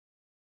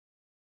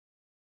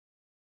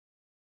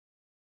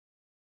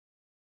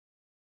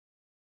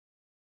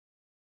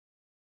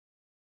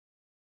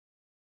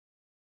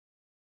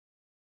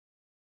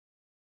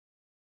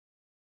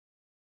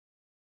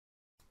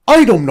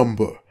Item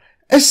Number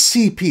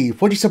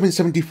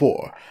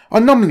SCP-4774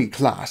 Anomaly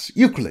Class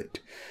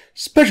Euclid.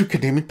 Special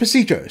Containment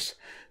Procedures.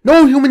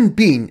 No human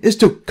being is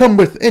to come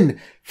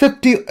within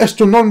 50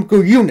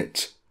 astronomical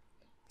units.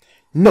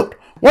 Note: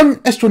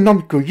 1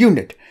 astronomical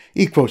unit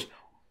equals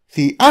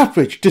the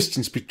average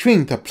distance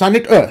between the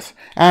planet Earth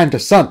and the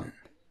Sun.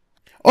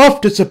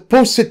 Of the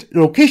supposed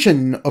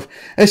location of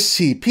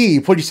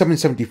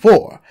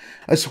SCP-4774,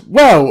 as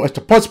well as the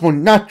possible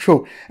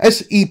natural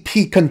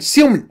SCP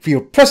concealment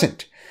field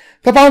present,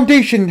 the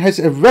Foundation has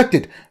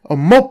erected a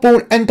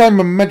mobile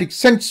anti-mimetic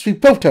sensory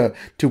filter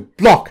to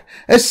block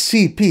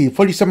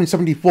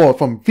SCP-4774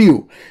 from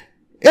view,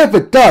 if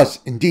it does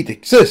indeed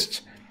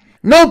exist.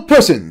 No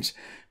persons,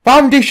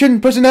 Foundation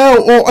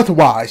personnel or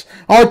otherwise,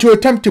 are to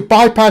attempt to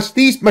bypass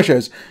these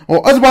measures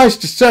or otherwise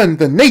discern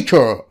the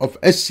nature of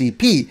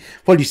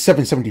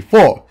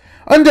SCP-4774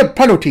 under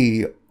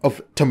penalty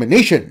of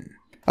termination.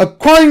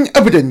 Acquiring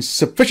evidence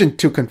sufficient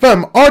to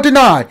confirm or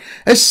deny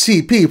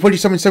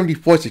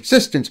SCP-4774's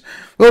existence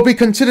will be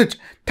considered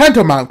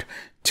tantamount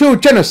to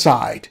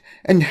genocide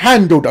and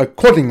handled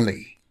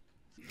accordingly.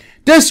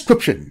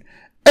 Description: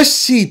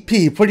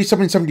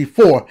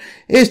 SCP-4774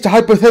 is the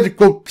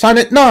hypothetical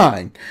Planet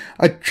 9,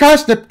 a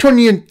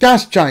trans-Neptunian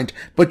gas giant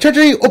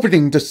potentially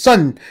orbiting the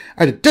Sun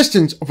at a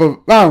distance of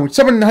around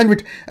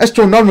 700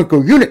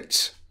 astronomical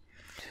units.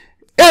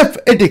 If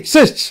it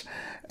exists,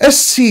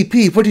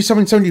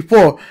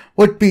 SCP-4774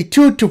 would be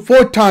 2 to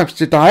 4 times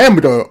the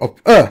diameter of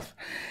Earth,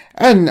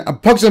 and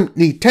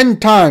approximately 10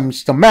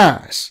 times the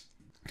mass.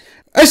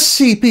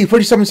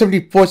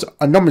 SCP-4774's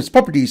anomalous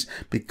properties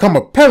become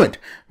apparent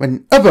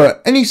whenever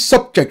any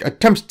subject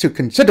attempts to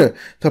consider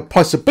the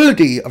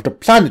possibility of the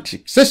planet's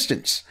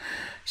existence.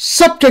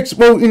 Subjects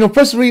will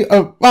universally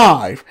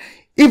arrive,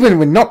 even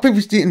when not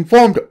previously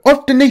informed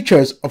of the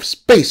natures of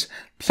space,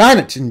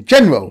 planets in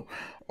general,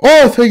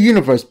 or the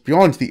universe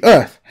beyond the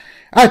Earth,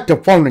 at the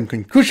following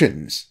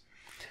conclusions: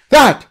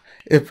 that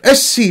if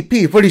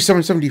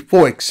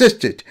SCP-4774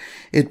 existed,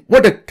 it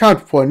would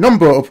account for a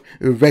number of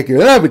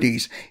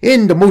irregularities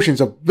in the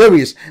motions of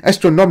various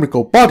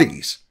astronomical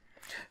bodies.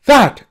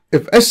 That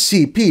if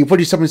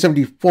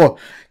SCP-4774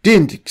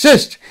 didn't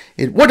exist,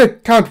 it would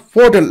account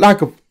for the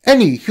lack of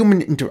any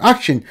human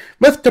interaction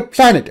with the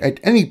planet at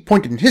any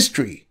point in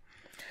history.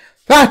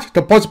 That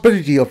the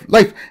possibility of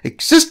life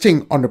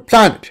existing on the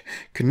planet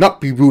cannot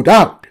be ruled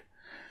out.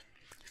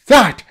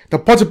 That the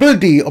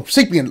possibility of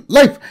sapient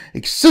life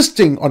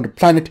existing on the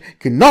planet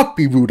cannot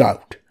be ruled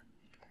out.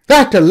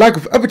 That the lack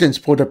of evidence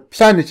for the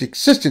planet's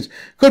existence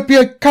could be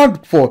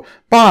accounted for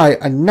by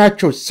a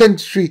natural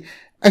sensory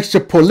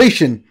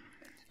extrapolation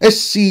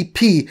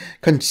SCP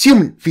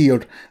concealment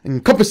field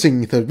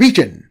encompassing the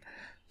region.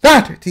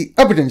 That the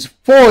evidence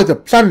for the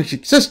planet's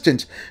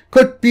existence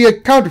could be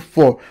accounted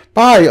for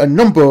by a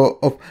number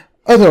of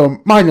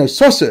other minor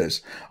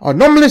sources,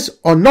 anomalous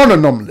or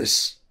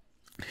non-anomalous.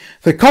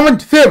 The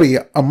current theory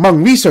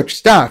among research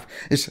staff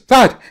is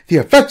that the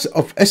effects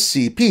of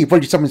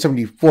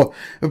SCP-4774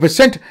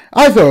 represent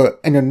either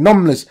an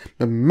anomalous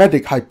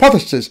mimetic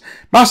hypothesis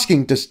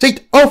masking the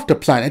state of the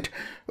planet,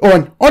 or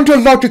an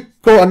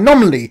ontological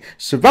anomaly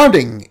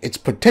surrounding its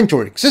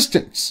potential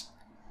existence.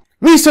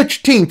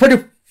 Research Team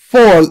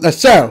 34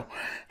 LaSalle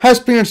has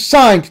been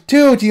assigned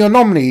to the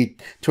anomaly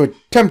to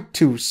attempt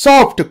to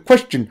solve the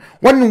question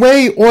one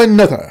way or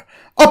another.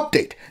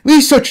 Update: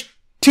 Research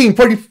Team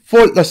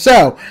 44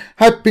 LaSalle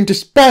has been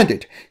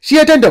disbanded. See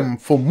Addendum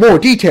for more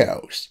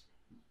details.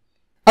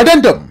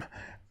 Addendum: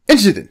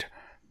 Incident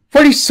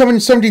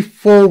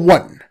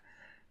 4774-1.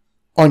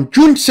 On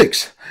June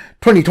 6,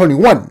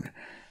 2021,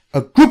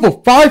 a group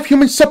of 5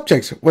 human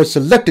subjects was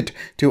selected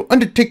to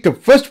undertake the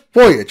first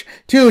voyage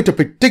to the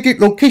predicted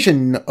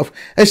location of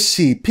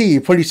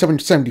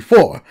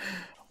SCP-4774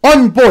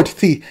 on board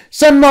the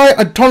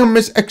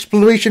semi-autonomous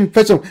exploration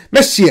vessel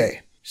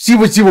Messier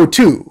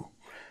 002.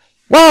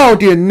 While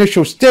the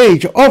initial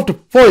stage of the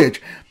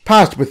voyage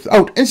passed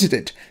without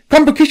incident,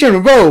 complication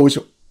arose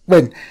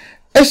when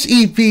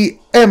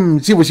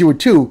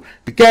SCP-M002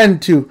 began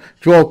to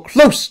draw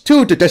close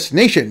to the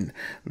destination,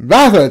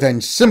 rather than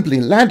simply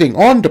landing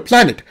on the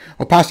planet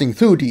or passing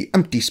through the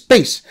empty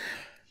space.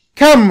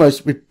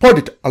 Cameras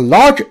reported a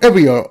large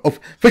area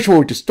of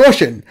visual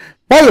distortion,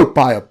 followed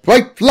by a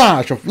bright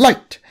flash of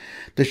light.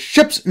 The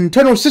ship's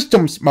internal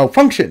systems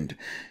malfunctioned,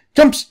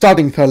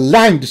 jump-starting the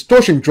land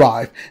distortion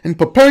drive and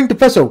preparing the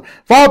vessel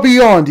far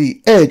beyond the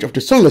edge of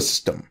the solar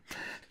system.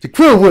 The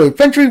crew were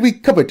eventually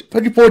recovered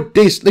 34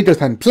 days later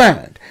than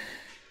planned,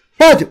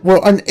 but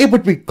were unable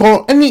to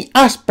recall any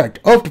aspect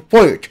of the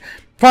voyage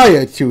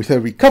prior to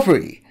the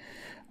recovery.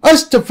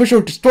 As the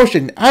visual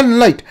distortion and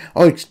light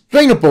are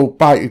explainable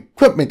by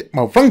equipment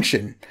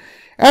malfunction,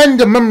 and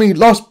the memory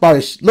lost by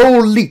a slow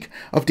leak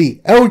of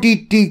the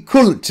LDD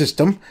coolant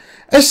system,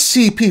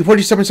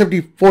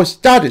 SCP-4774's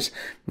status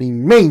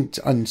remains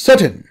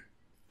uncertain.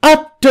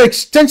 After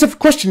extensive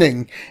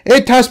questioning,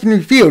 it has been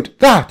revealed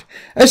that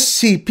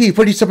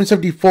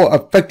SCP-4774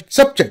 affected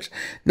subjects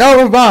now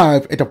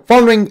arrive at the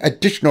following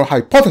additional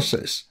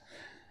hypothesis: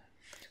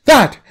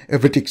 that,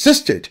 if it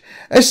existed,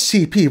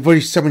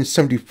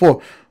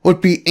 SCP-4774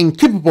 would be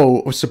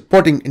incapable of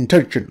supporting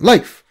intelligent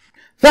life.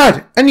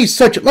 That any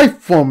such life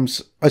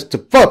forms as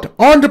developed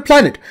on the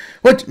planet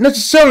would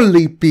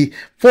necessarily be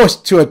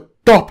forced to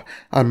adopt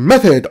a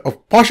method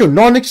of partial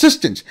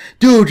non-existence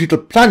due to the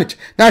planet's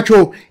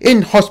natural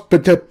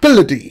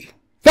inhospitability.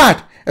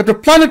 That, if the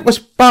planet was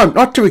found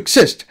not to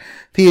exist,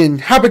 the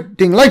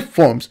inhabiting life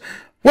forms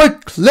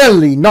would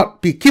clearly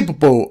not be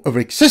capable of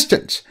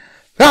existence.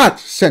 That,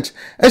 since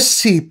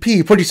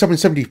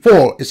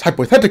SCP-4774 is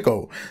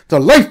hypothetical, the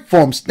life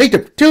forms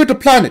native to the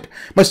planet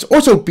must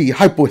also be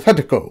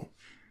hypothetical.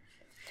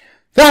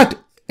 That,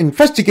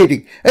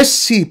 investigating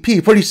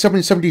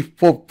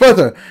SCP-4774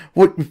 further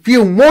would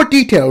reveal more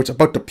details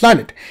about the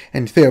planet,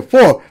 and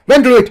therefore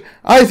render it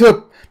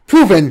either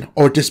proven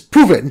or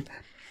disproven,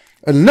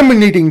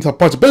 eliminating the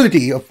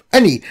possibility of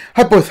any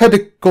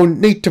hypothetical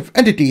native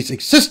entities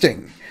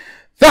existing.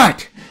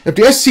 That, if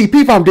the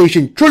SCP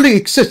Foundation truly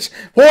exists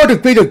for the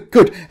greater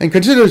good and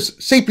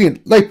considers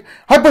sapient life,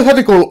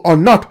 hypothetical or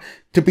not,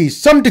 to be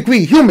some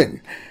degree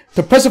human,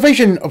 the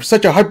preservation of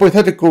such a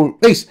hypothetical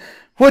race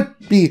would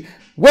be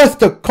worth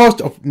the cost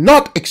of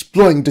not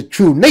exploring the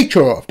true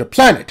nature of the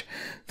planet.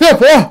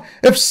 Therefore,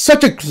 if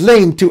such a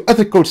claim to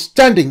ethical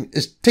standing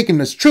is taken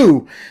as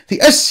true, the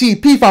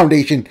SCP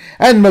Foundation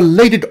and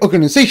related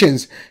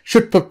organizations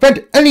should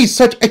prevent any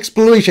such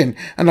exploration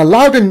and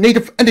allow the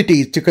native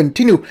entities to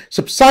continue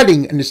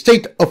subsiding in a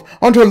state of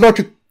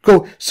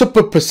ontological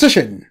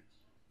superposition.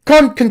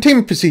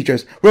 Containment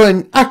procedures were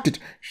enacted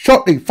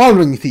shortly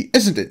following the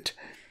incident.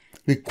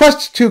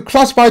 Requests to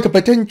classify the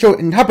potential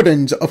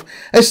inhabitants of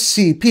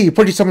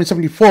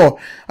SCP-4774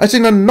 as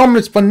an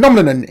anomalous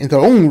phenomenon in their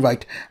own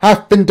right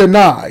have been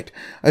denied,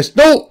 as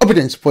no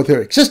evidence for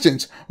their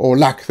existence, or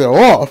lack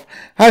thereof,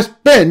 has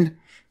been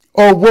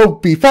or will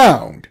be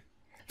found.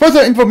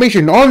 Further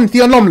information on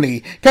the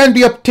anomaly can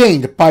be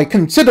obtained by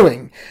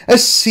considering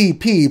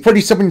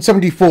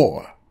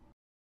SCP-4774.